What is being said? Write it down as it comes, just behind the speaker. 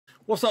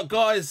What's up,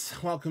 guys?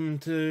 Welcome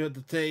to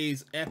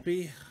today's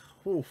epi.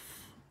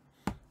 Oof.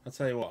 I'll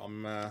tell you what,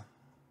 I'm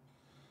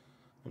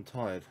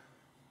tired.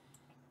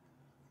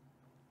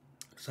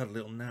 Just had a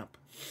little nap.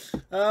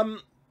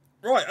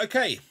 Right,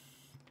 okay.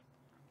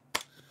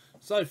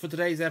 So for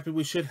today's epi,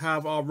 we should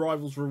have our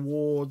rivals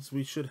rewards.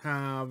 We should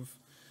have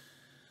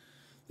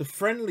the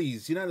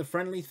friendlies. You know, the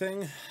friendly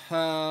thing,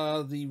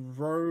 the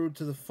road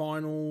to the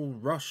final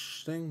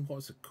rush thing.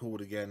 What's it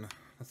called again?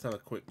 Let's have a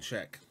quick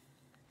check.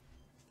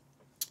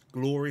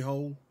 Glory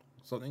hole,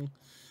 something.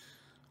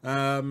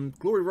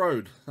 Glory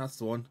Road, that's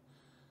the one.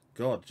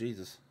 God,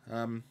 Jesus.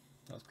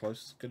 That's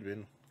close. Could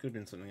have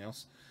been something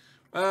else.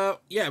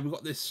 Yeah, we've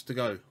got this to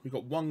go. We've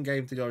got one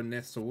game to go in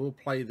this, so we'll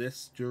play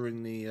this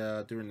during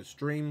the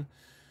stream.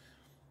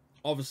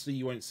 Obviously,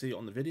 you won't see it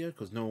on the video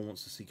because no one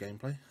wants to see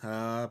gameplay.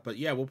 But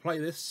yeah, we'll play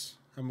this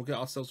and we'll get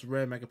ourselves a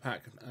rare mega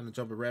pack and a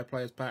Jumbo Rare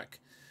Players pack,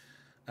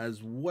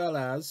 as well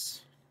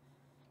as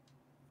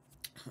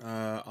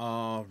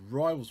our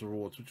rivals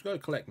rewards, which we'll go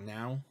collect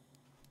now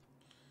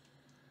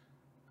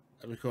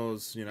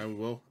because, you know, we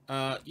will.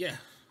 Yeah,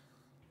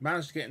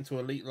 managed to get into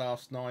Elite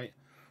last night,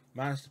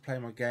 managed to play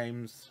my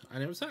games,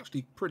 and it was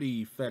actually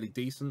fairly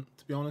decent,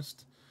 to be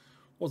honest.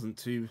 Wasn't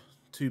too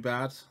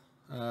bad.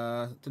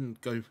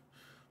 Didn't go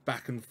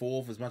back and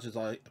forth as much as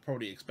I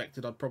probably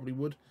expected I probably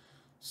would,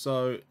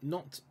 so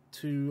not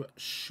too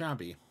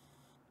shabby.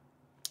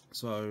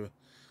 So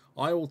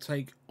I will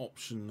take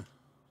option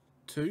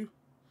 2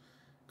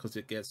 because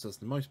it gets us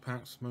the most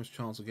packs, most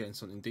chance of getting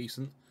something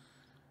decent.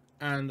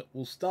 And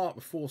we'll start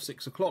before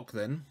 6 o'clock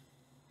then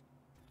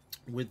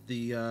with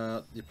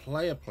the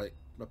player pick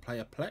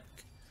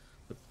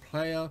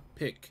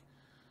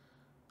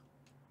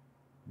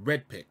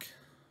red pick.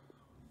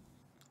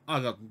 I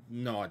got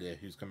no idea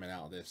who's coming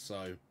out of this,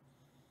 so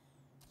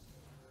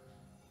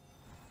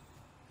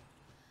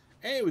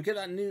hey, we get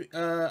that new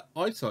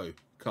Ito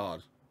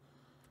card.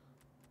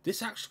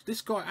 This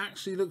guy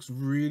actually looks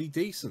really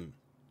decent.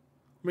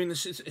 I mean,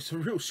 it's a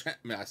real shame.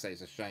 I mean, I say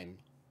it's a shame.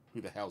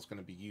 Who the hell's going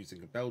to be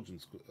using a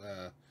Belgian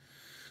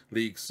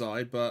league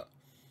side? But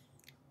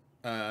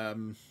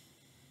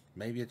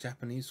maybe a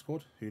Japanese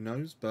squad. Who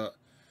knows? But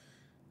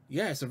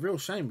yeah, it's a real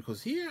shame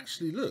because he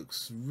actually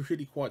looks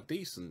really quite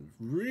decent.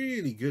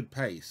 Really good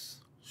pace.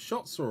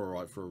 Shots are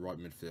alright for a right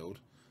midfield.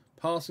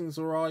 Passing's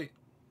alright.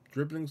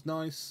 Dribbling's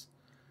nice.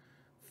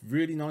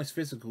 Really nice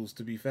physicals,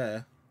 to be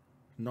fair.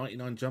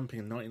 99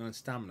 jumping and 99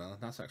 stamina.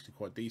 That's actually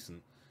quite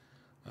decent.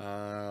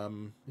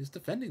 His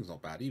defending's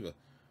not bad either.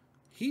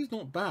 He's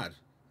not bad.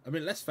 I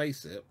mean, let's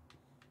face it,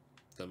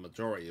 the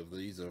majority of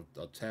these are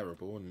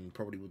terrible and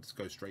probably would just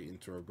go straight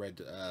into a red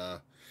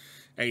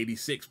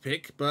 86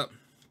 pick, but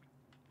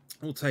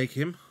we'll take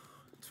him.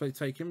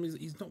 Take him.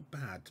 He's not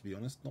bad, to be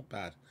honest. Not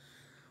bad.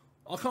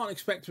 I can't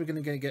expect we're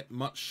going to get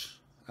much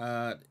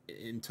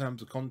in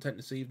terms of content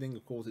this evening.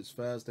 Of course, it's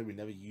Thursday. We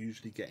never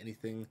usually get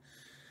anything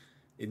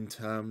in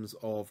terms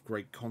of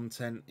great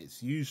content.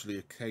 It's usually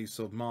a case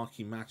of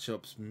marquee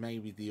matchups,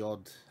 maybe the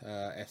odd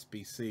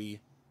SBC.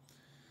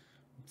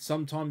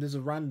 Sometimes there's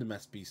a random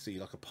SBC,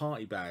 like a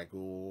party bag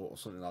or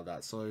something like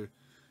that. So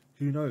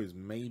who knows,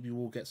 maybe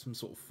we'll get some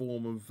sort of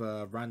form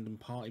of random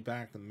party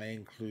bag that may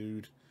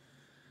include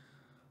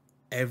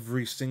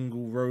every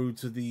single road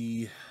to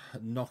the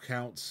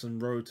knockouts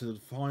and road to the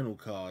final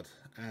card,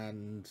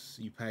 and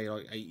you pay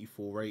like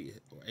 84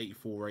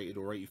 rated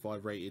or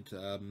 85 rated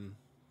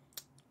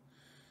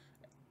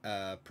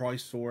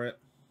price for it,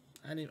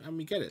 and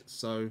we get it.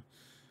 So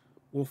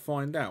we'll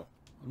find out.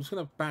 I'm just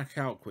going to back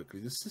out quickly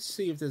just to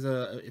see if there's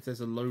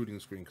a loading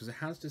screen, because it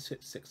has just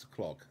hit 6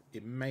 o'clock.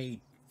 It may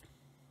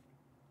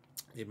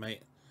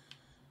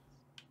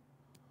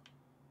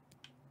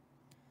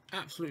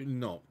absolutely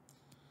not.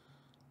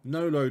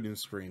 No loading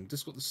screen.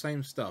 Just got the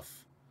same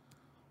stuff.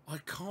 I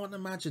can't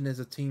imagine there's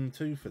a team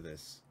 2 for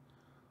this.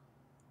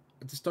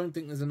 I just don't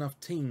think there's enough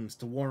teams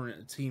to warrant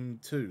a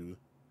team 2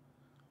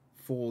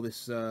 for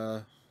this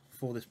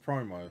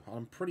promo.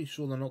 I'm pretty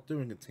sure they're not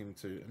doing a team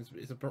 2, and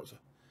it's a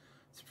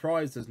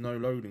surprised there's no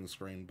loading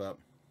screen, but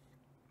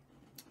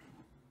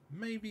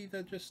maybe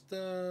they're just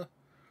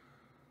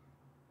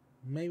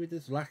maybe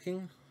there's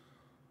lacking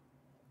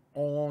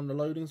on the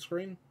loading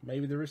screen.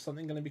 Maybe there is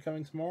something going to be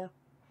coming tomorrow.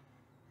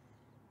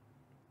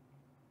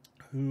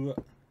 Who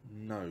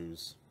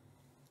knows?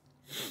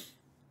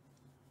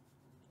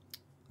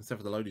 Except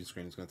for the loading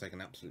screen, it's going to take an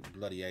absolute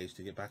bloody age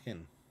to get back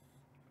in.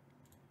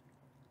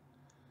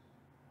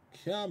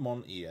 Come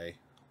on, EA.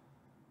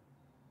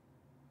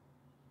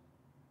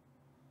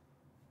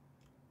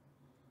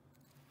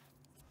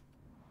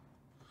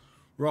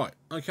 Right,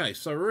 okay,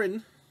 so we're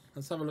in.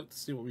 Let's have a look to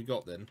see what we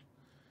got then.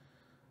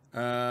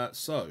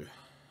 So,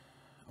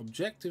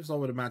 objectives, I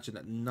would imagine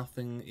that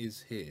nothing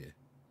is here.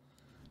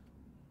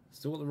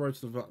 Still got the road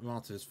to the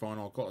Martyrs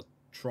final. I've got to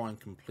try and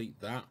complete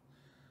that.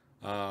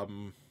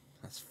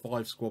 That's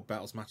 5 squad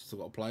battles matches I've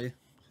got to play.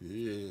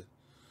 Yeah.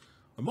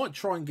 I might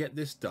try and get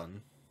this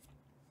done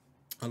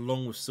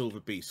along with Silver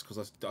Beast,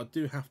 because I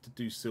do have to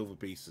do Silver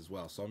Beast as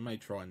well. So I may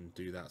try and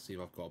do that, see if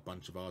I've got a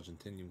bunch of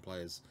Argentinian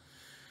players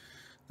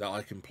that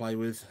I can play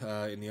with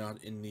in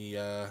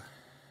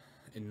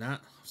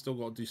that. I've still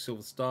got to do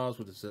Silver Stars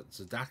with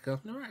Zadaka.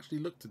 I've never actually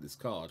looked at this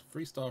card.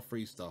 3-star,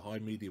 3-star, high,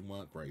 medium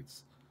work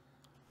rates.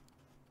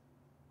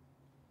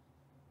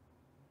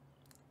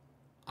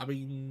 I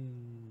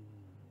mean,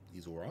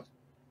 he's alright.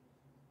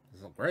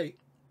 It's not great.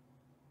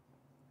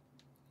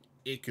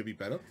 It could be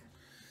better.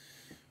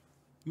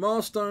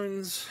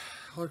 Milestones,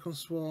 icon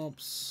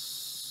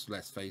swaps.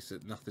 Let's face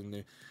it, nothing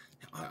new.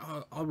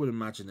 I would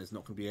imagine there's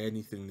not going to be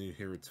anything new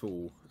here at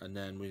all. And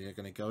then we're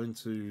going to go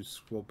into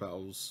squad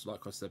battles,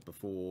 like I said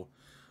before.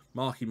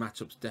 Marquee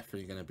matchups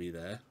definitely going to be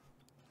there.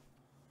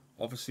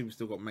 Obviously, we've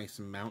still got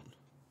Mason Mount.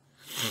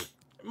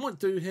 I might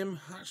do him.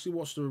 I actually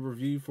watched a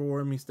review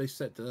for him. They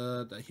said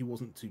that he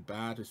wasn't too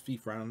bad. It's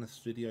FIFA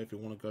Analyst video if you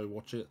want to go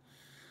watch it.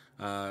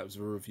 It was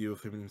a review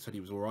of him and said he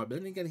was alright. But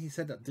then again, he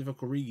said that Divock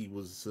Origi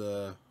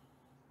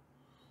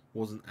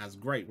wasn't as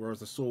great.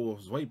 Whereas I saw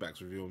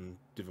Zweiback's review on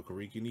Divock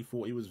Origi and he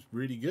thought he was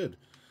really good.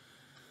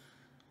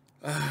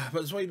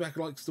 But Zweiback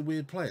likes the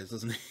weird players,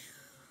 doesn't he?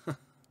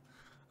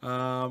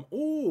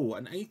 Oh,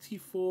 an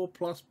 84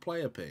 plus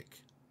player pick.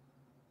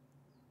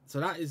 So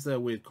that is their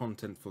weird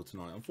content for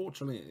tonight.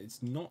 Unfortunately,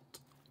 it's not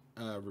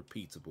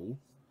repeatable.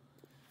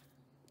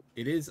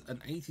 It is an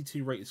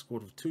 82 rated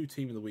squad with 2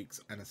 Team of the Weeks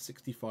and a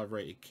 65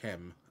 rated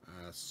Chem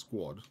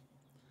squad.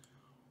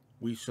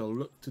 We shall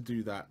look to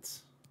do that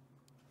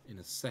in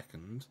a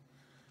second.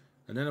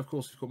 And then, of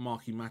course, we've got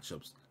marquee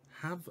matchups.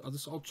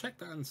 I'll check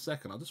that in a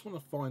second. I just want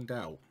to find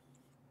out.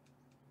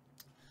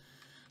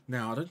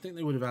 Now, I don't think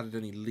they would have added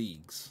any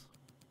leagues,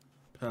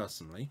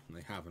 personally. And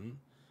they haven't.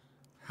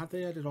 Have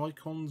they added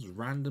icons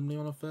randomly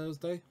on a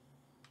Thursday?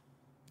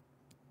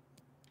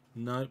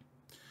 No.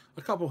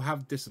 A couple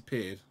have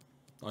disappeared.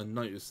 I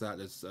noticed that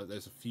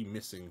there's a few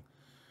missing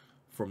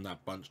from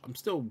that bunch. I'm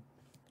still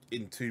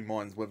in 2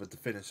 minds whether to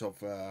finish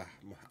off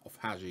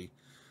Haji.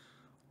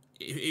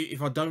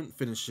 If I don't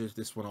finish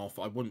this one off,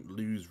 I wouldn't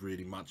lose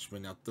really much. I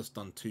mean, I've just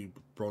done a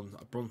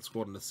bronze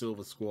squad and a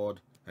silver squad,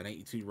 an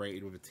 82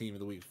 rated with a Team of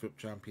the Week FUT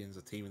Champions,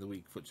 a Team of the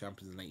Week FUT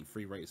Champions, and an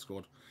 83 rated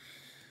squad.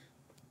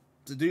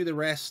 To do the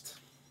rest,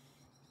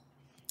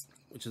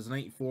 which is an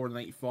 84 and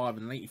an 85,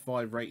 and an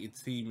 85 rated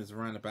team is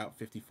around about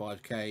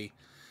 55k.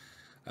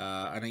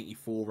 An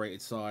 84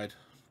 rated side,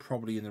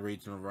 probably in the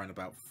region of around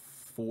about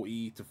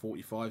 40 to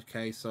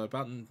 45k. So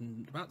about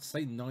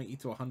say 90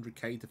 to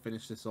 100k to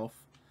finish this off.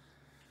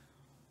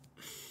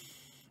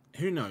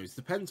 Who knows?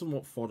 Depends on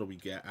what fodder we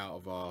get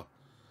out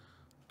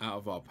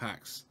of our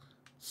packs.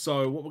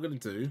 So what we're going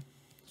to do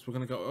is we're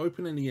going to go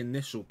open any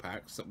initial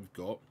packs that we've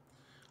got,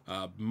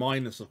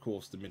 minus of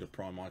course the Mid of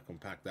Prime Icon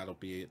pack. That'll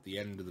be at the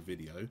end of the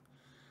video,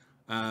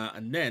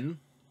 and then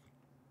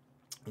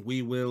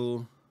we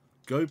will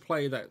go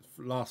play that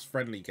last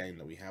friendly game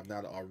that we have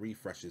now that our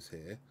refresh is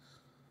here.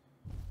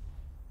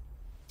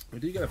 We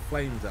do get a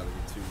Flames out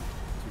of the two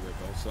red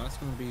goals, so that's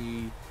going to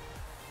be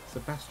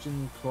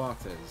Sebastian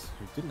Coates,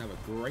 who didn't have a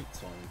great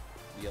time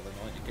the other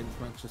night against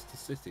Manchester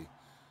City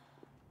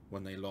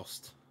when they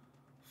lost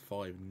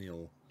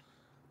 5-0.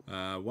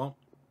 Well,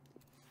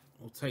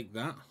 we'll take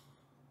that.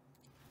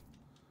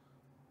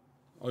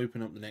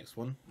 Open up the next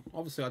one.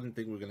 Obviously, I didn't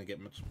think we were going to get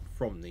much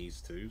from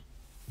these two.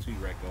 2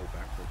 red gold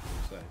back, what can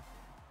you say?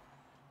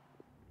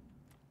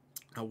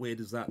 How weird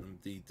is that?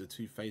 The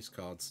 2 face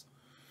cards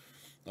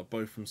are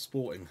both from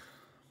Sporting.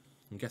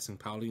 I'm guessing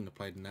Paulina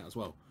played in that as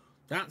well.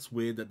 That's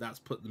weird that that's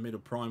put the Mid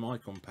of Prime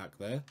Icon pack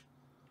there.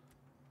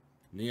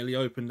 Nearly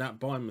opened that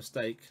by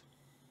mistake.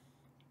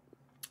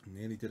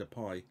 Nearly did a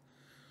pie.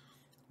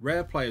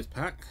 Rare Players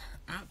pack.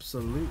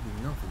 Absolutely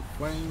nothing.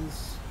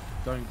 Flames.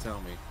 Don't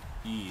tell me.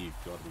 You've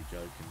got to be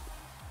joking.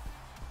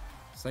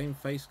 Same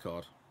face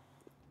card.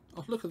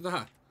 Oh, look at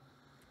that.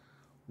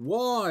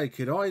 Why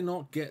could I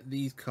not get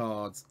these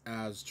cards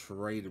as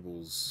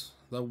tradables?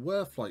 They're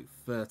worth like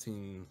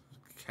 13k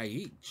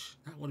each.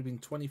 That would have been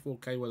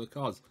 24k worth of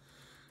cards.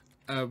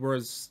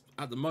 Whereas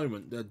at the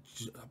moment they're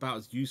about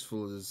as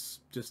useful as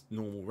just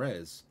normal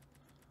rares.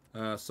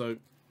 So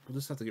we'll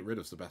just have to get rid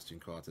of Sebastian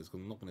Coates because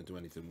I'm not going to do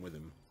anything with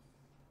him.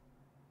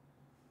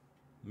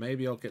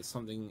 Maybe I'll get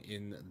something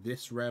in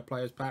this Rare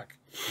Players pack.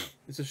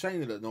 It's a shame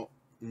that they're not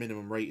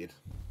minimum rated.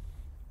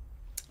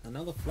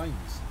 Another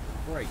Flames.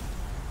 Great.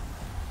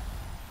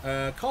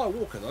 Kyle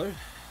Walker though,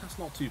 that's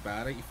not too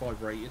bad.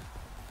 85 rated.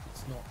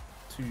 It's not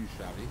too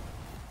shabby.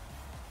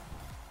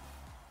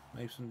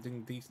 Maybe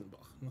something decent,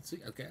 but let's see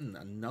again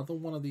another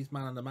one of these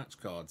man of the match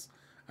cards,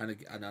 and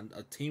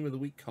a Team of the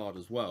Week card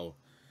as well.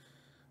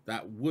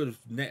 That would have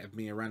netted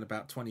me around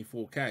about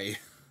 24k,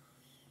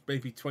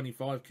 maybe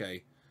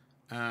 25k.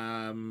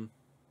 Can't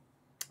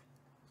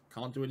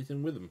do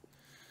anything with them.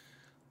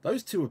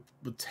 Those two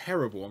were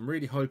terrible. I'm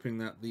really hoping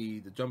that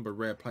the Jumbo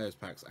Rare Players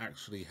packs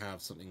actually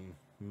have something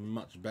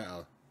much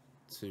better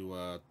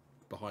to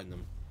behind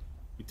them.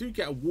 We do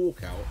get a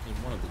walkout in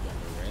one of the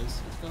Jumbo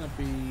Rares. It's going to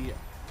be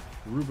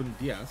Ruben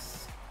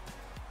Dias.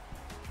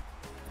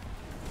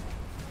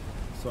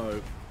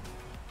 So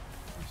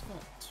it's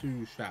not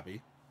too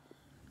shabby.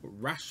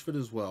 But Rashford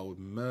as well with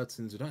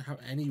Mertens. We don't have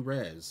any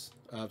rares.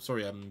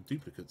 Sorry,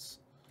 duplicates.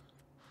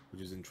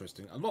 which is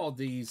interesting. A lot of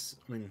these,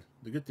 I mean,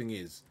 the good thing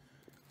is,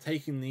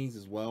 taking these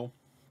as well,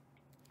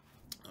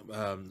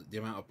 the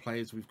amount of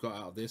players we've got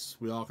out of this,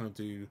 we are going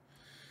to do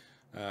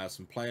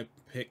some player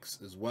picks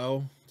as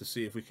well to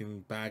see if we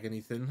can bag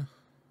anything.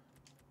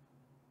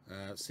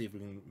 See if we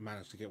can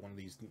manage to get one of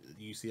these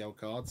UCL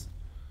cards.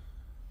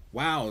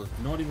 Wow,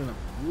 not even a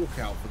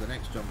walkout for the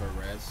next Jumbo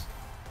Rares.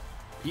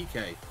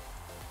 PK.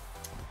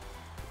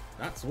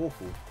 That's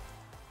awful.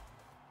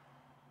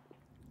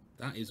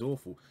 That is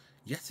awful.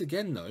 Yet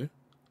again, though,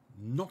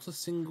 not a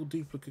single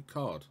duplicate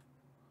card.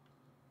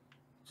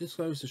 Just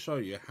goes to show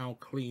you how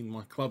clean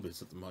my club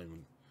is at the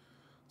moment.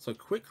 So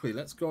quickly,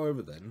 let's go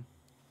over then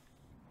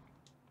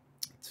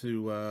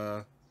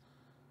to...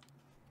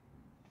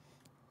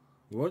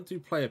 we won't do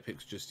player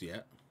picks just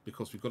yet,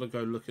 because we've got to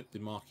go look at the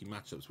marquee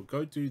matchups. We'll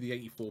go do the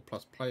 84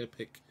 plus player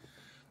pick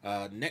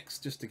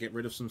next, just to get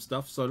rid of some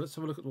stuff. So let's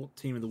have a look at what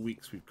team of the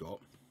weeks we've got.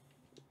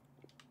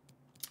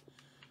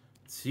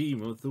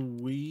 Team of the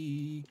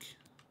week.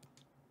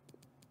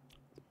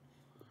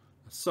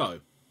 So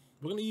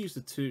we're going to use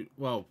the two.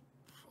 Well,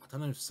 I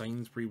don't know if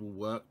Sainsbury will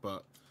work,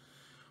 but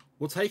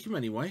we'll take him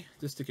anyway,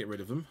 just to get rid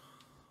of him.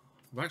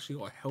 We've actually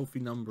got a healthy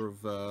number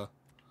of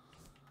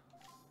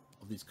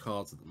these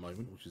cards at the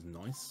moment, which is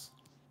nice.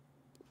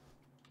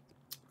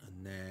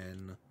 And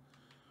then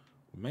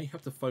we may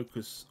have to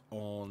focus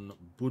on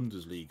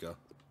Bundesliga,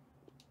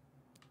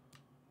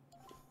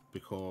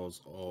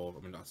 because of,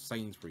 I mean,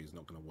 Sainsbury is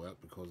not going to work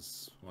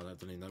because, well, I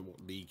don't even know what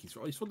league he's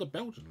from. Oh, he's from the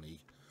Belgian league.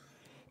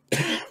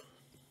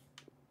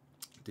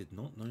 Did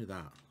not know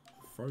that.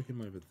 Throw him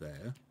over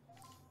there.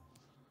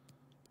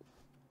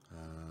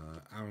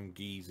 Aaron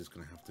Gies is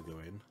going to have to go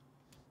in.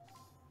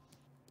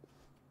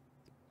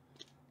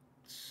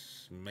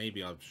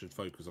 Maybe I should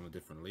focus on a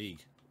different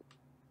league.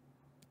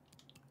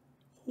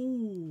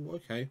 Ooh,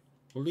 okay.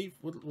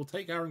 We'll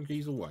take Aaron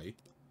Gies away.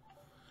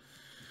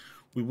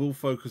 We will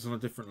focus on a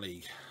different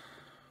league.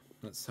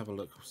 Let's have a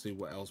look, see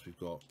what else we've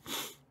got.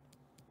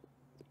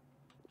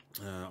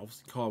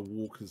 Obviously Kyle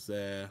Walker's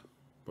there,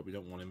 but we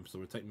don't want him, so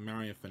we'll take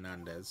Mario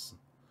Fernandez.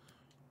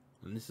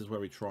 And this is where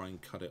we try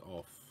and cut it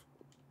off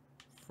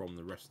from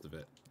the rest of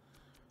it.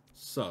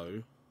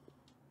 So,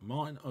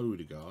 Martin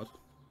Odegaard.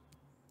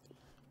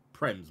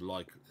 Prem's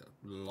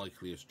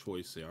likeliest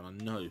choice here,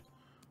 and I know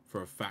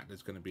for a fact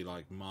there's going to be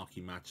like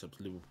marquee matchups,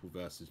 Liverpool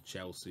versus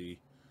Chelsea,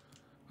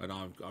 and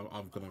I'm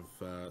going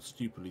to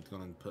stupidly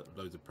going to put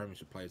loads of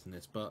Premiership players in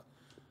this. But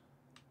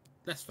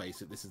let's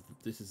face it,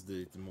 this is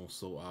the more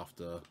sought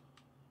after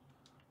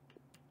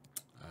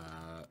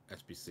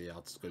SBC.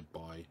 I'll just go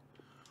buy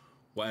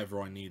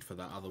whatever I need for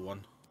that other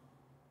one.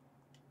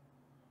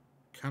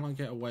 Can I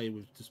get away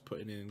with just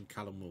putting in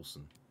Callum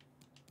Wilson?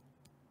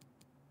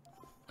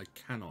 I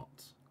cannot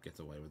get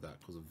away with that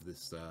because of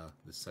this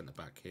this centre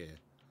back here.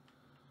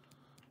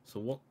 So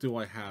what do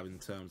I have in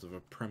terms of a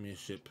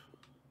Premiership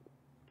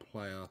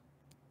player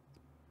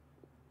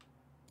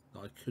that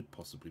I could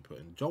possibly put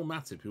in? Joel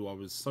Matip, who I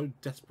was so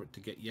desperate to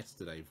get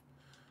yesterday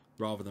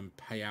rather than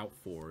pay out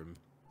for him,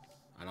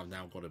 and I've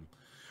now got him.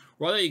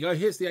 Right, there you go.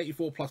 Here's the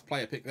 84 plus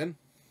player pick then.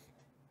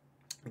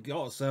 We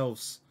got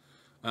ourselves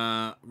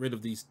rid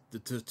of the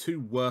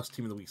two worst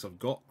team of the weeks I've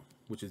got,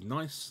 which is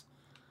nice.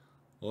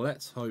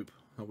 Let's hope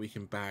that we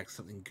can bag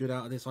something good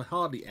out of this. I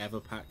hardly ever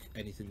pack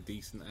anything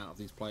decent out of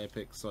these player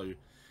picks, so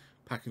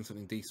packing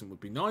something decent would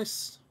be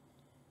nice.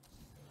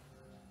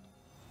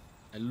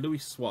 And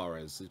Luis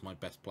Suarez is my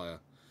best player.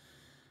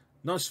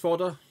 Nice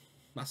fodder.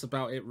 That's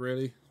about it,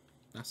 really.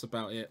 That's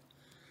about it.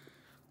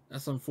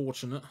 That's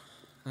unfortunate.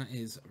 That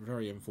is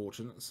very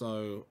unfortunate.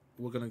 So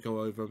we're going to go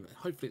over.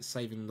 Hopefully it's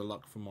saving the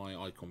luck for my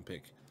icon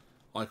pick.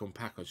 Icon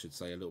pack, I should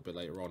say, a little bit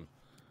later on.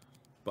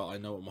 But I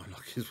know what my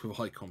luck is with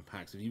icon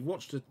packs. If you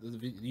watched the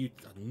video,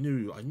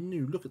 I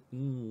knew. Look at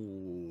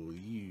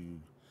you.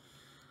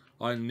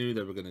 I knew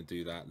they were going to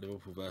do that.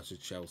 Liverpool versus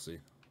Chelsea.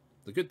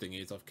 The good thing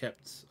is I've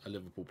kept a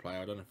Liverpool player.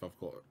 I don't know if I've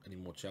got any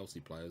more Chelsea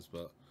players,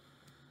 but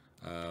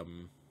right.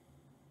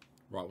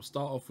 We'll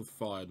start off with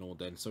Feyenoord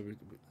then. So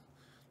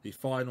the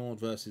Feyenoord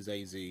versus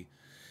AZ. You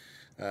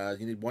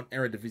need one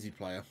Eredivisie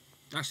player.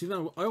 Actually,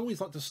 no. I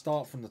always like to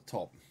start from the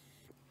top.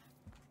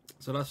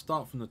 So let's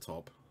start from the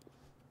top.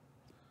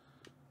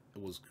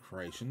 It was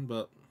Croatian,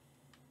 but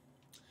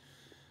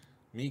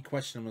me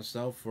questioning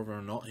myself whether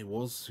or not it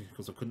was,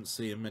 because I couldn't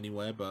see him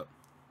anywhere, but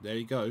there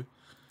you go.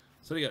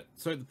 So there you go.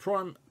 So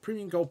the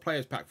premium gold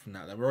players pack from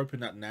that. Then we're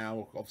opening that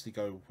now. Obviously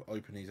go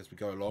open these as we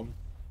go along.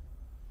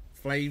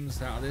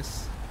 Flames out of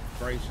this.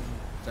 Croatian,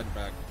 centre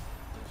back.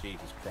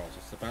 Jesus Christ.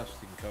 It's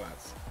Sebastian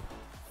Coates.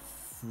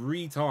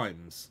 3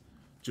 times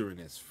during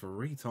this.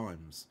 3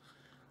 times.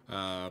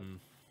 Can't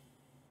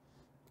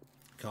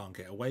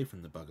get away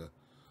from the bugger.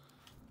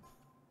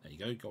 There you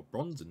go, got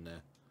bronze in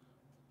there.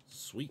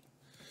 Sweet.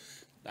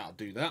 That'll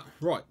do that.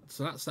 Right,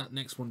 so that's that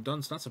next one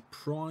done. So that's a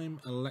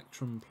Prime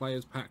Electrum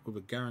Players Pack with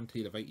a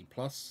guaranteed of 80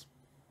 plus.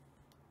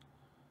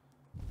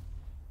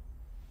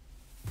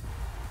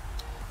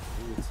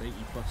 Oh, it's 80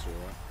 plus,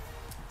 alright.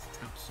 It's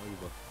taps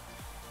over.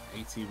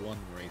 81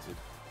 rated.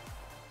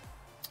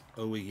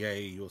 Oh,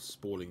 yay, you're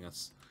spoiling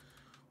us.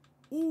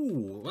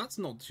 Ooh, that's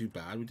not too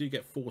bad. We do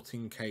get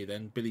 14k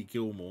then. Billy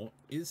Gilmore.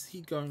 Is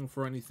he going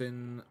for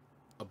anything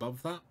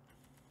above that?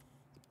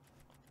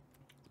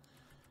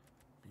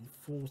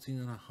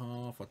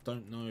 14.5. I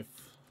don't know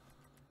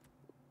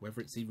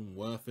whether it's even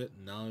worth it.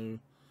 No.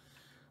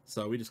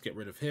 So we just get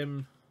rid of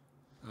him.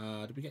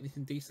 Did we get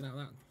anything decent out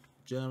of that?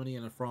 Germany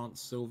and a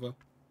France silver.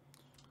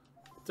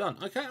 Done.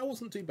 Okay, that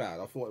wasn't too bad.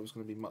 I thought it was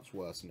going to be much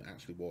worse than it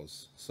actually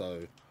was.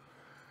 So,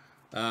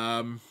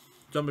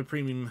 Jumbo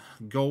Premium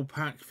Gold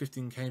Pack,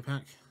 15k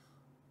pack.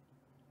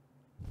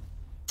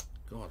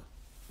 God.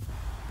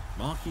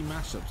 Marquee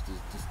Mashups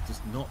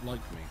does not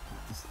like me.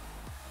 Just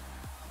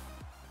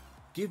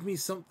give me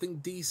something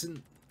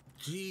decent.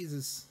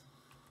 Jesus.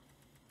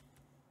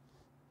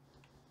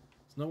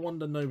 It's no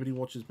wonder nobody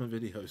watches my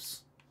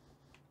videos.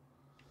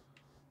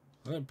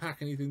 I don't pack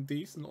anything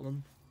decent on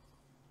them.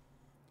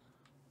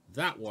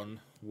 That one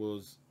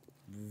was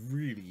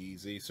really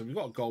easy. So we've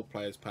got a gold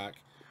players pack.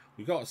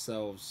 We got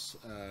ourselves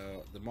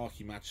the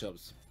Marquee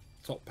Matchups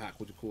top pack,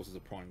 which of course is a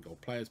prime gold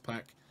players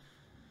pack.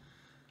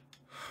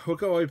 We'll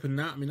go open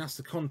that. I mean, that's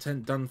the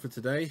content done for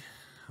today.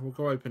 We'll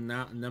go open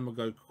that, and then we'll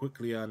go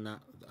quickly on that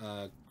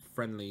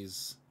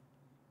friendlies.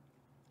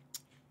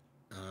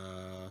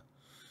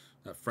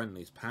 That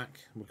friendlies pack.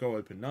 We'll go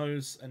open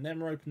those, and then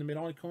we'll open the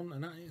mid-icon,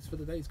 and that is for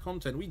today's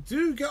content. We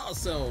do get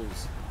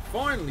ourselves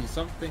finally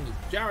something.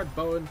 It's Jarrod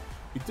Bowen.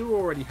 We do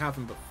already have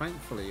him, but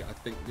thankfully I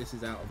think this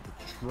is out of the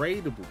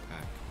tradable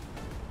pack,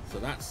 so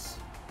that's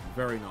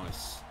very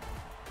nice.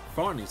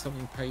 Finally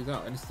something pays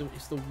out, and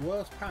it's the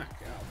worst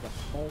pack out of the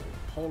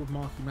whole of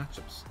Marquee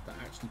Matchups that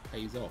actually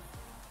pays off.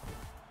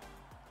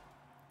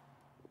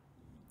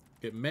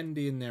 Get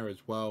Mendy in there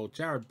as well.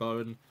 Jarrod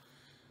Bowen.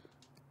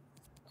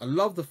 I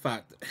love the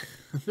fact that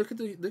look at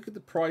the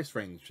price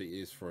range it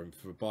is for him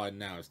for buying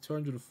now. It's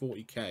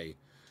 240k.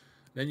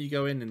 Then you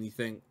go in and you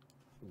think,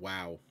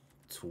 wow,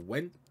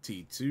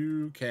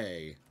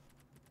 22k,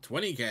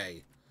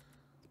 20k.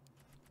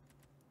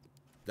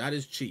 That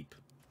is cheap.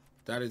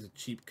 That is a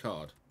cheap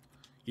card.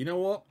 You know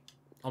what?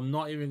 I'm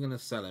not even gonna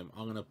sell him.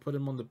 I'm gonna put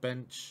him on the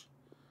bench.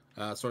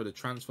 Sorry, the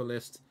transfer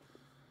list.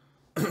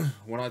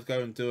 When I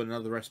go and do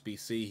another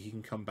SBC, he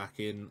can come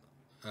back in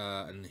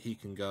and he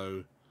can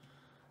go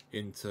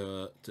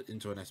into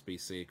an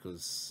SBC,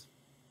 because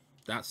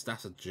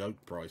that's a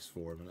joke price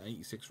for him. An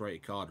 86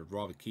 rated card. I'd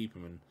rather keep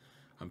him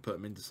and put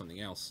him into something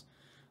else.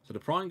 So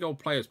the Prime Gold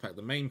Players Pack,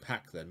 the main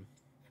pack then.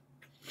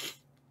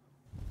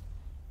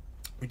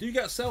 We do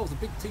get ourselves a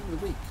big team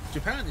of the week.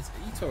 Japan is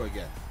Ito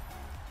again.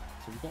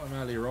 So we got him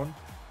earlier on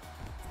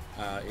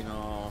in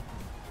our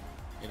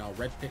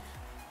red pick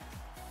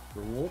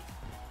reward.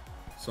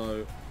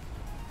 So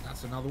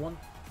that's another one.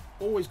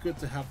 Always good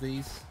to have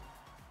these.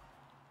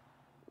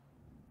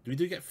 We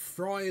do get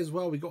Fry as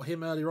well. We got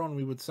him earlier on.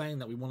 We were saying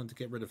that we wanted to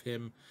get rid of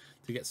him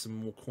to get some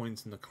more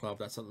coins in the club.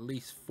 That's at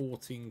least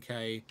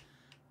 14k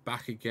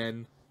back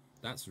again.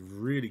 That's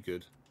really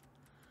good.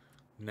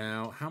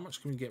 Now, how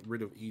much can we get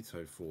rid of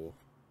Ito for?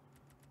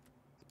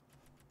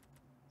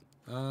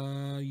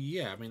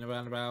 Yeah, I mean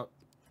around about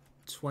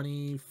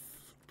 24k,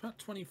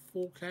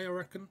 I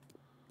reckon.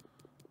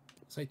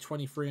 Say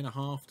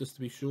 23.5 just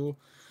to be sure.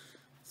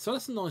 So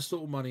that's a nice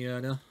little money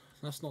earner.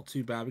 That's not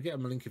too bad. We get a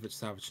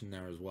Milinkovic-Savic in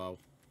there as well.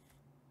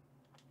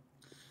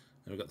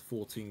 And we've got the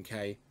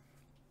 14k.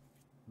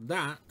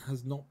 That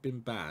has not been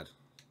bad.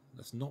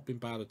 That's not been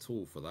bad at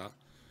all for that.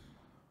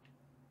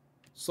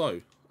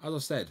 So, as I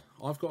said,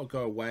 I've got to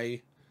go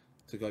away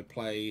to go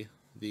play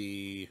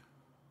the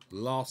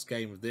last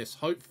game of this.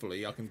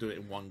 Hopefully, I can do it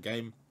in one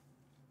game.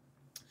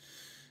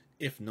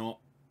 If not,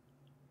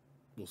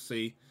 we'll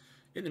see.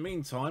 In the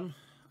meantime,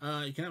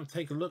 you can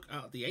take a look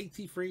at the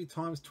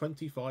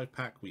 83x25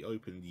 pack we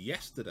opened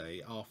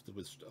yesterday after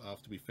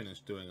we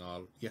finished doing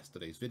our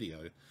yesterday's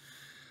video.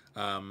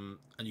 And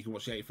you can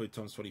watch the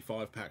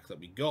 83x25 pack that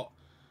we got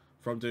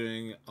from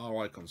doing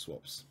our icon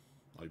swaps.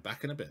 I'll be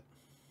back in a bit.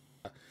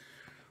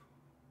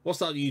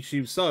 What's up,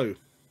 YouTube? So,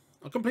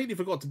 I completely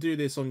forgot to do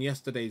this on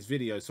yesterday's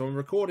video, so I'm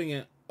recording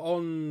it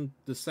on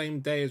the same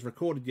day as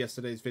recorded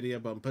yesterday's video,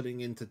 but I'm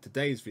putting it into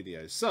today's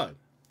video. So,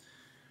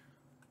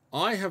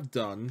 I have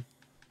done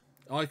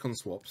icon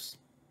swaps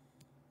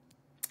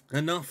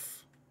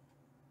enough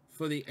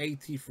for the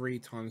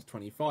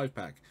 83x25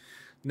 pack.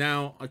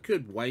 Now, I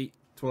could wait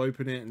to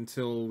open it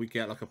until we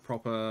get like a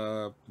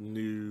proper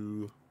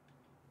new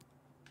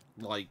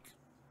like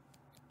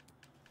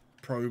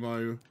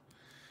promo,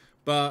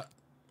 but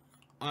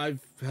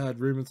I've heard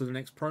rumors of the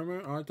next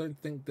promo. I don't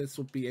think this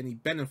will be any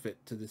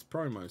benefit to this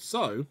promo,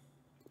 so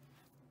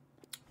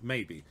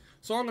maybe.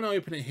 So I'm going to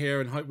open it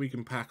here and hope we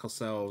can pack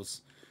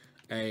ourselves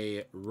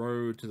a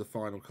road to the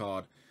final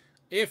card.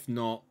 If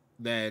not,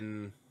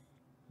 then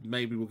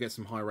maybe we'll get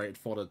some high rated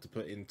fodder to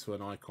put into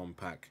an icon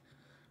pack.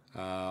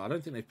 I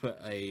don't think they put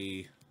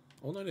a...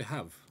 Oh no, they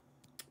have.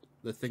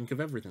 They think of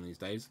everything these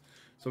days.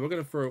 So we're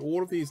going to throw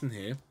all of these in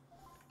here.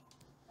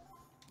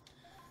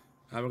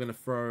 And we're going to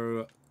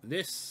throw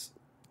this.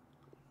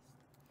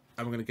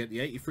 And we're going to get the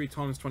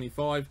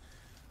 83x25.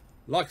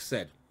 Like I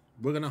said,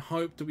 we're going to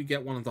hope that we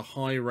get one of the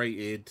high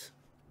rated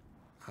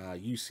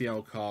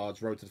UCL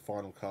cards, Road to the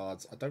Final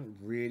cards. I don't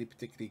really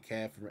particularly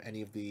care for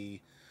any of the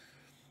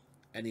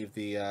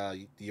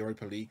the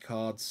Europa League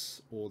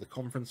cards or the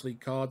Conference League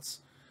cards.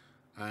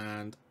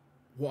 And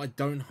what I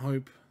don't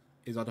hope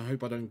is I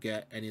don't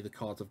get any of the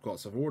cards I've got.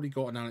 So I've already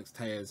got an Alex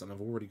Telles and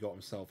I've already got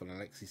himself an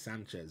Alexis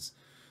Sanchez.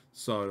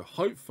 So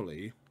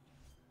hopefully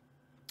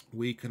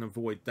we can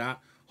avoid that.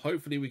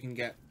 Hopefully we can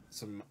get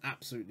some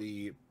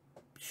absolutely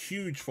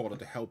huge fodder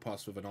to help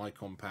us with an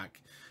icon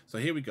pack. So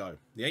here we go.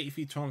 The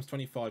 83 times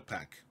 25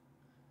 pack.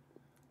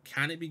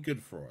 Can it be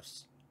good for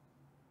us?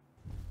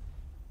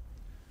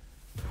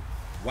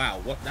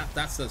 Wow,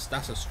 that's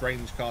a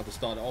strange card to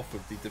start it off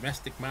with. The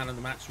domestic man of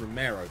the match,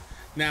 Romero.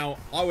 Now,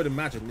 I would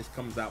imagine this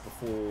comes out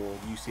before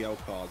UCL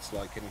cards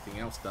like anything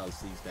else does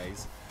these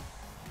days.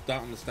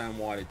 Don't understand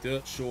why they do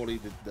it.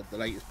 Surely the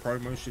latest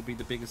promo should be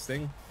the biggest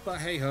thing. But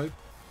hey ho.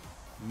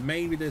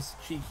 Maybe there's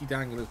cheeky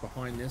danglers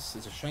behind this.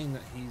 It's a shame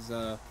that he's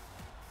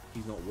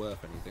not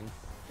worth anything.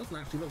 Doesn't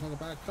actually look like a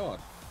bad card.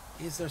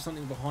 Is there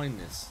something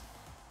behind this?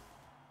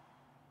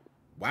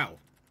 Wow.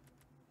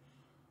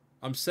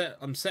 I'm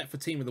set for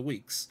Team of the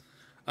Weeks.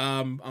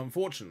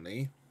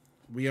 Unfortunately,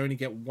 we only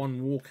get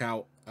one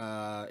walkout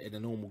in a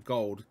normal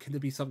gold. Can there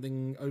be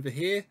something over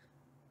here?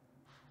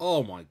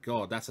 Oh my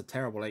god, that's a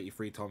terrible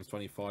 83 times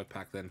 25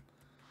 pack then.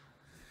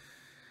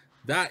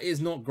 That is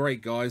not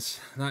great, guys.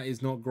 That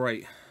is not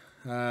great.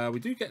 We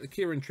do get the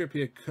Kieran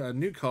Trippier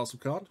Newcastle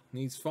card.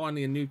 He's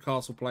finally a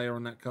Newcastle player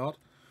on that card.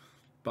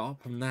 But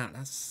up from that,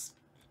 that's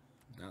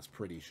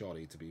pretty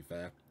shoddy, to be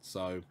fair.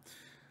 So,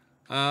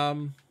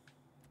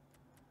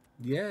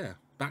 yeah,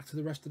 back to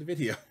the rest of the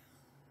video.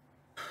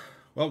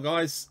 Well,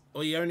 guys,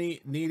 we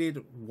only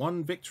needed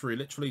one victory,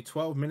 literally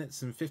 12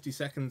 minutes and 50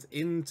 seconds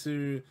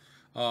into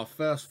our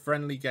first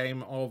friendly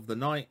game of the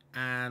night,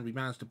 and we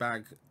managed to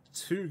bag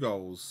 2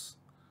 goals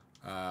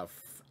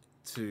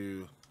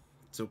to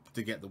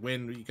get the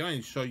win. We can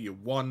only show you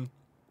one,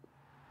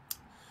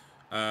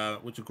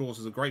 which of course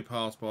is a great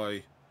pass by,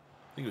 I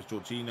think it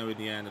was Jorginho in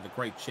the end, and a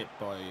great chip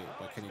by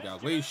Kenny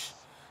Dalglish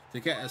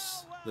to get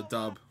us the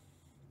dub.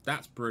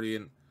 That's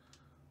brilliant.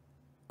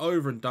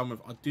 Over and done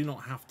with. I do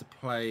not have to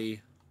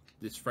play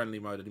this friendly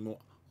mode anymore.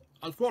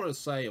 I've got to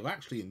say, I've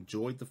actually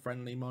enjoyed the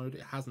friendly mode.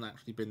 It hasn't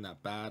actually been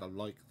that bad. I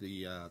like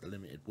the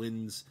limited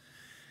wins.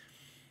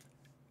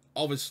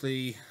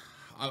 Obviously,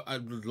 I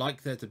would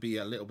like there to be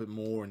a little bit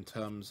more in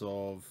terms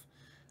of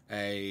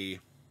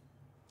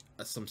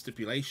some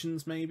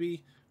stipulations,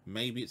 maybe.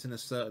 Maybe it's in a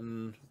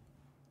certain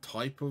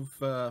type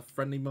of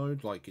friendly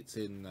mode, like it's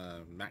in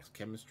Max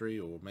Chemistry,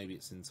 or maybe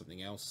it's in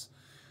something else.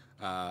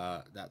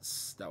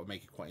 That would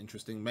make it quite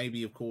interesting.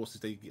 Maybe, of course,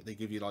 if they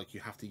give you, like,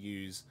 you have to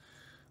use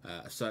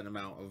a certain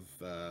amount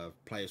of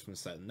players from a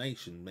certain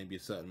nation, maybe a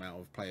certain amount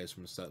of players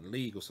from a certain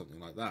league or something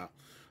like that.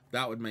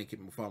 That would make it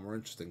far more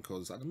interesting,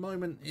 because at the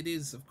moment it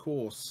is, of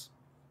course,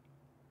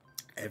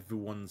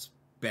 everyone's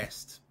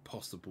best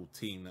possible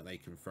team that they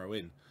can throw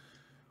in,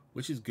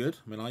 which is good.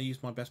 I mean, I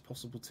used my best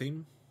possible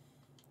team.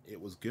 It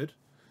was good.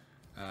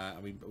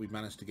 And we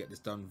managed to get this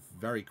done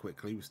very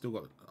quickly. We've still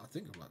got, I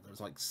think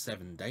there's like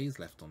 7 days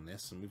left on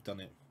this, and we've done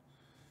it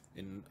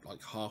in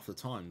like half the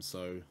time.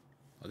 So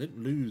I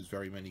didn't lose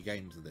very many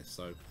games of this.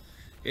 So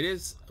it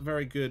is a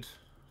very good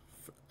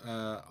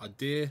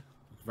idea,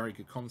 very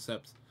good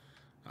concept.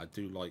 I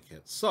do like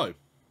it. So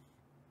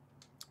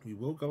we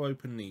will go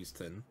open these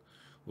 10.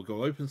 We'll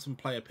go open some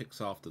player picks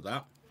after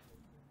that.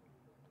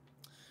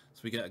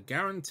 So we get a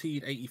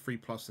guaranteed 83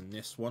 plus in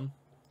this one.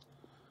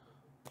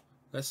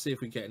 Let's see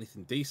if we get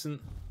anything decent.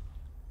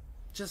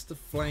 Just a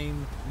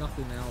flame,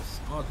 nothing else.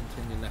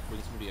 Argentinian left wing,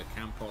 it's going to be a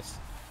Campos,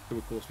 who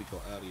of course we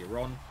got earlier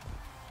on.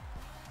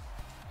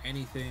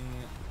 Anything?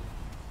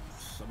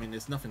 I mean,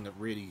 there's nothing that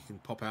really can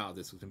pop out of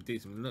this. It's going to be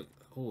decent. Look,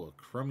 oh,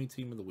 a crummy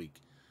team of the week.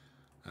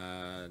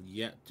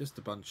 Yeah, just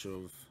a bunch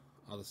of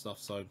other stuff.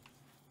 So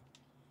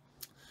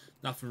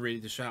nothing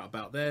really to shout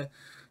about there.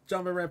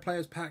 Jumbo Rare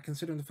Players Pack,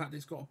 considering the fact that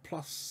it's got a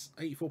plus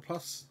 84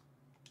 plus.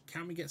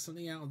 Can we get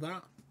something out of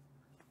that?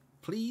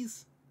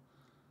 Please?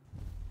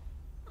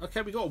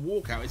 Okay, we got a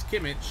walkout. It's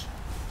Kimmich.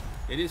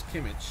 It is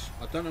Kimmich.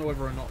 I don't know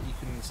whether or not you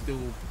can still...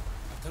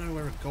 I don't know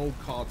whether gold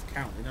cards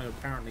count. You know,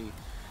 apparently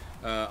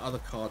other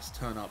cards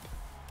turn up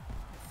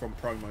from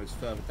promos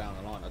further down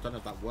the line. I don't know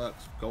if that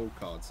works with gold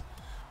cards.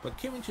 But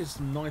Kimmich is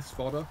some nice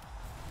fodder.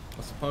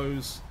 I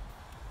suppose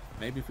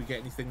maybe if we get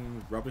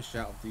anything rubbish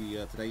out of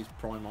the today's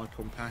Prime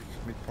Icon Pack,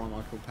 Mid-Prime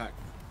Icon Pack,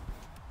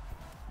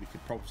 we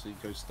could probably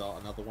go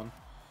start another one.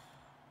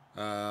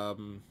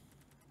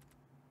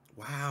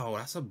 Wow,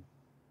 that's a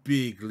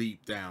big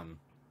leap down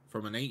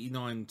from an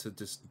 89 to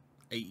just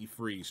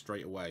 83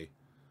 straight away.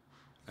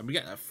 And we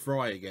get that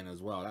Fry again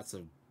as well. That's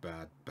a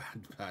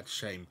bad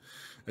shame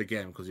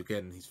again, because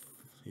again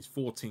he's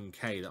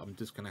 14k that I'm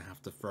just gonna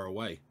have to throw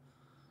away.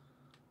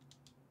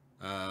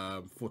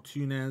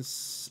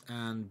 Fortunes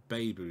and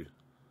Babu.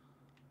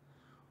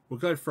 We'll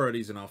go through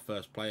these in our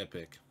first player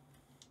pick.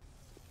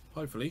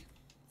 Hopefully,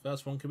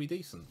 first one can be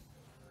decent.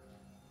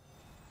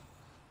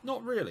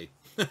 Not really.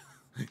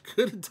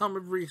 Could have done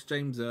with Reece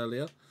James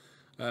earlier.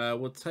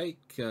 We'll take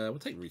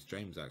Reece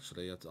James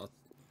actually. It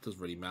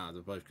doesn't really matter.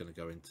 They're both going to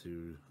go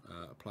into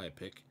a player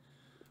pick.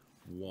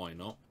 Why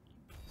not?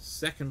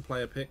 Second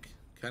player pick.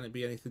 Can it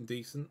be anything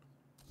decent?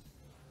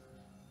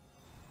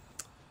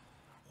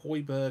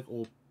 Højbjerg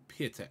or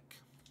Piatek?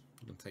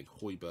 I'm going to take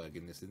Højbjerg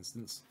in this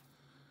instance.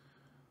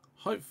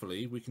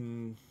 Hopefully we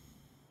can...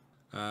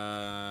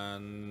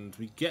 And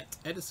we get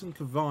Edinson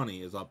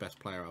Cavani as our best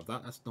player out of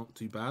that. That's not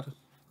too bad.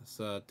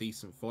 That's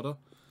decent fodder.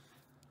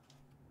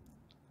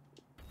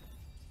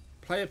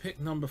 Player pick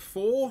number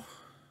 4.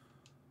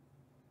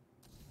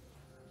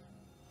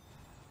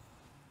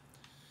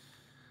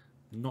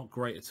 Not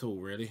great at all,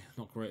 really.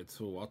 Not great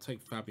at all. I'll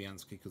take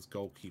Fabianski because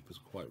goalkeeper's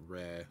quite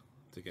rare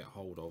to get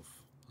hold of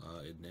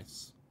in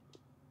this.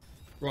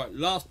 Right,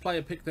 last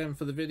player pick then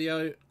for the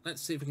video.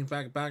 Let's see if we can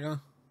bag a banger.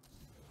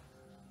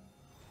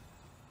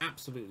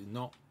 Absolutely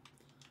not.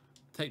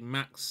 Take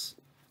Max,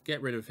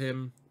 get rid of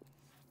him,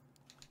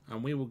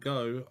 and we will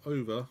go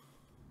over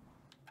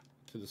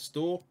to the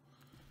store.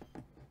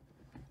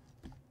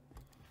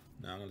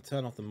 Now I'm going to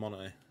turn off the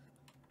monitor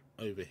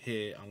over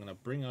here. I'm going to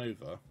bring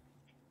over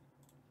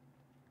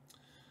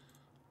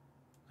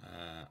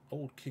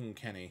old King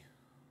Kenny.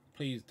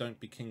 Please don't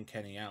be King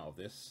Kenny out of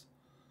this,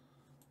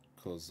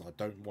 because I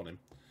don't want him.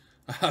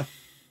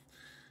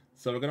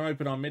 So we're going to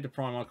open our mid to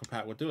prime icon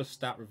pack. We'll do a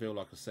stat reveal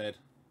like I said.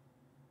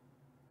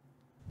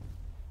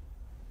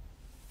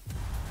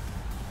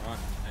 Alright,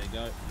 there you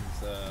go.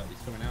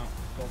 He's coming out.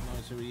 God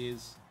knows who he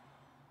is.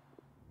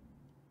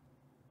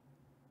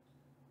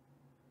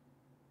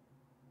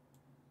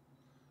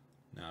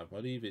 Now I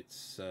believe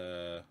it's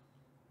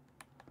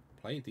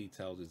play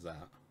details is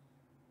that.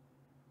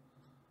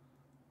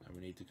 And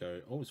we need to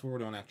go... Oh, it's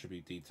already on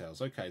attribute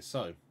details. Okay,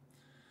 so...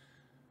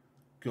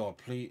 God,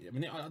 please... I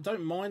mean, I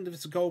don't mind if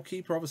it's a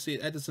goalkeeper. Obviously,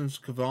 Edinson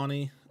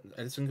Cavani.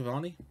 Edinson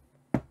Cavani?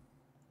 Where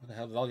the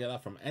hell did I get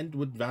that from?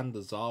 Edward van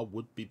der Sar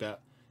would be a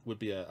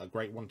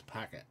great one to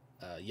pack it.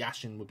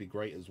 Yashin would be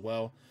great as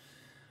well.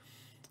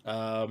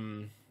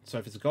 So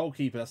if it's a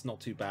goalkeeper, that's not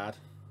too bad.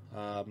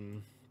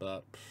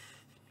 But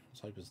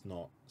let's hope it's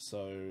not.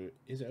 So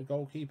is it a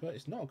goalkeeper?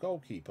 It's not a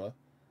goalkeeper.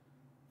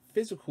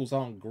 Physicals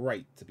aren't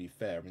great, to be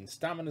fair. I mean,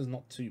 stamina's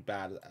not too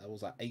bad. It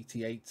was at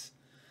 88.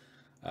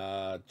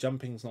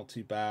 Jumping's not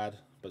too bad,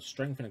 but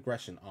strength and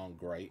aggression aren't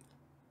great.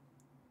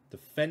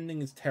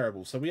 Defending is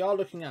terrible. So we are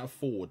looking at a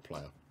forward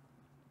player.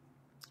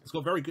 It's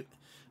got very good...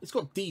 It's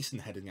got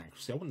decent heading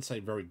accuracy. I wouldn't say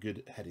very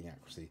good heading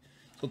accuracy.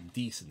 It's got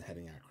decent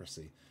heading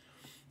accuracy.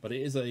 But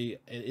it is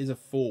a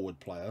forward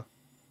player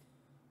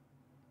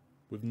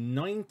with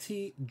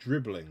 90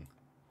 dribbling.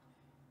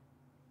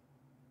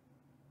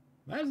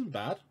 That isn't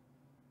bad.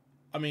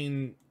 I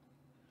mean,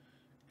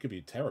 it could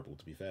be terrible,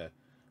 to be fair.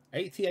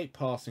 88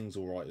 passing's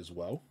alright as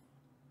well.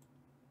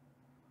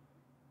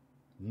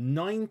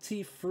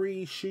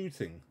 93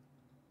 shooting.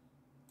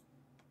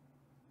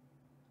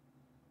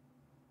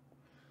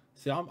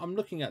 See, I'm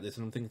looking at this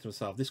and I'm thinking to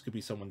myself, this could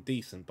be someone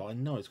decent, but I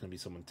know it's going to be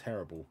someone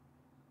terrible.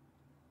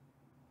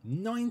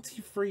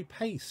 93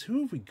 pace.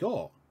 Who have we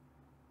got?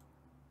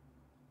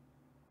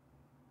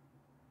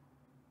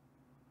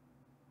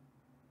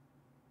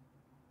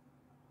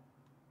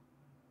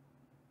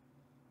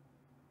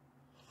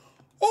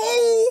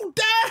 Oh,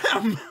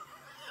 damn!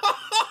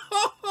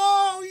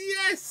 Oh,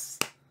 yes!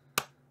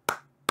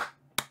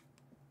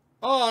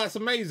 Oh, that's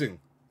amazing.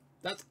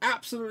 That's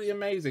absolutely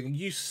amazing.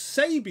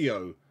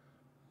 Eusebio.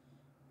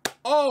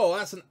 Oh,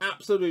 that's an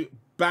absolute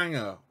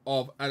banger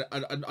of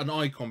an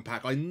icon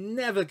pack. I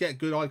never get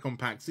good icon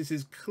packs. This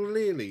is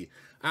clearly,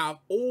 out of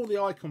all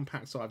the icon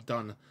packs I've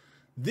done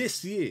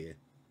this year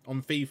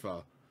on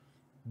FIFA,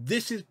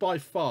 this is by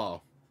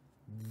far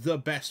the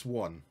best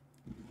one.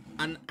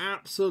 An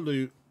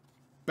absolute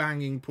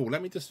banging pull.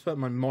 Let me just put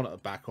my monitor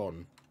back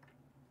on,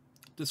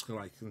 just so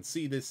I can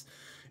see this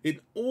in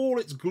all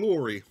its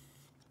glory.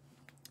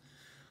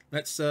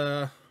 Let's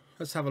have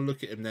a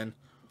look at him then.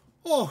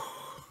 Oh,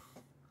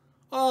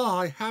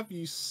 I have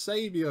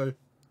Eusebio.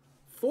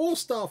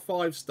 4-star,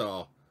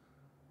 5-star.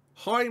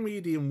 High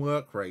medium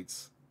work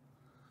rates.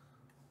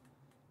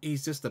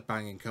 He's just a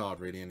banging card,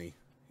 really, isn't he?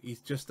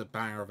 He's just a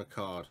banger of a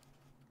card.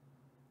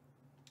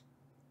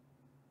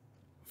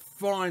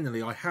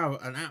 Finally, I have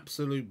an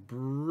absolute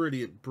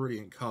brilliant,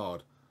 brilliant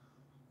card.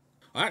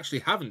 I actually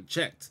haven't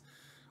checked.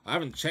 I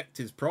haven't checked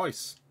his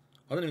price.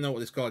 I don't even know what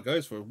this guy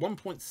goes for.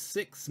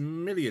 1.6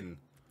 million.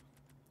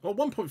 Well,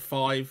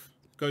 1.5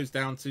 goes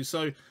down to...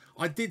 So,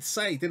 I did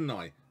say, didn't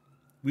I?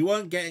 We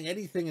weren't getting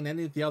anything in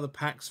any of the other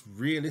packs,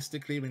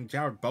 realistically. I mean,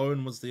 Jared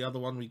Bowen was the other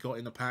one we got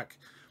in the pack.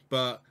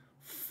 But,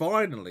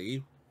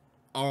 finally,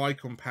 our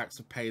icon packs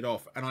have paid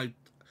off. And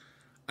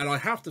I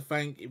have to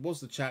thank, it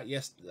was the chat, I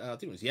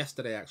think it was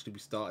yesterday actually we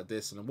started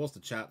this, and it was the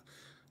chat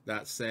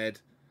that said,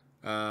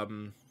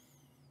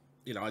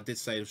 you know, I did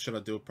say, should I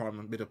do a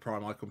mid of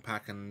prime icon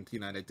pack, and, you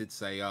know, they did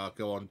say,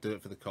 go on, do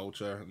it for the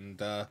culture,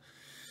 and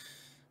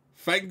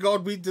thank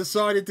God we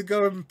decided to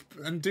go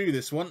and do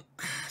this one.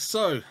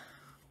 So,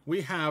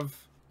 we have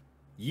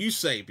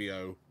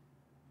Eusebio,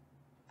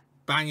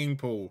 banging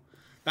pull.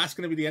 That's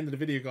going to be the end of the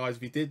video, guys.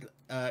 If you did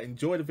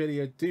enjoy the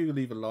video, do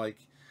leave a like.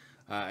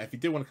 If you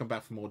do want to come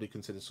back for more, do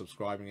consider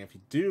subscribing. If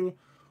you do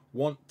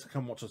want to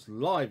come watch us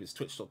live, it's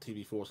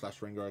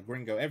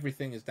twitch.tv/Ringo.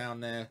 Everything is down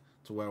there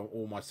to where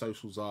all my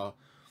socials are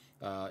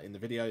in the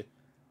video.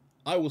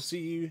 I will see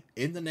you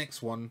in the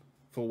next one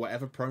for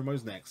whatever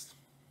promo's next.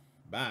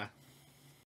 Bye.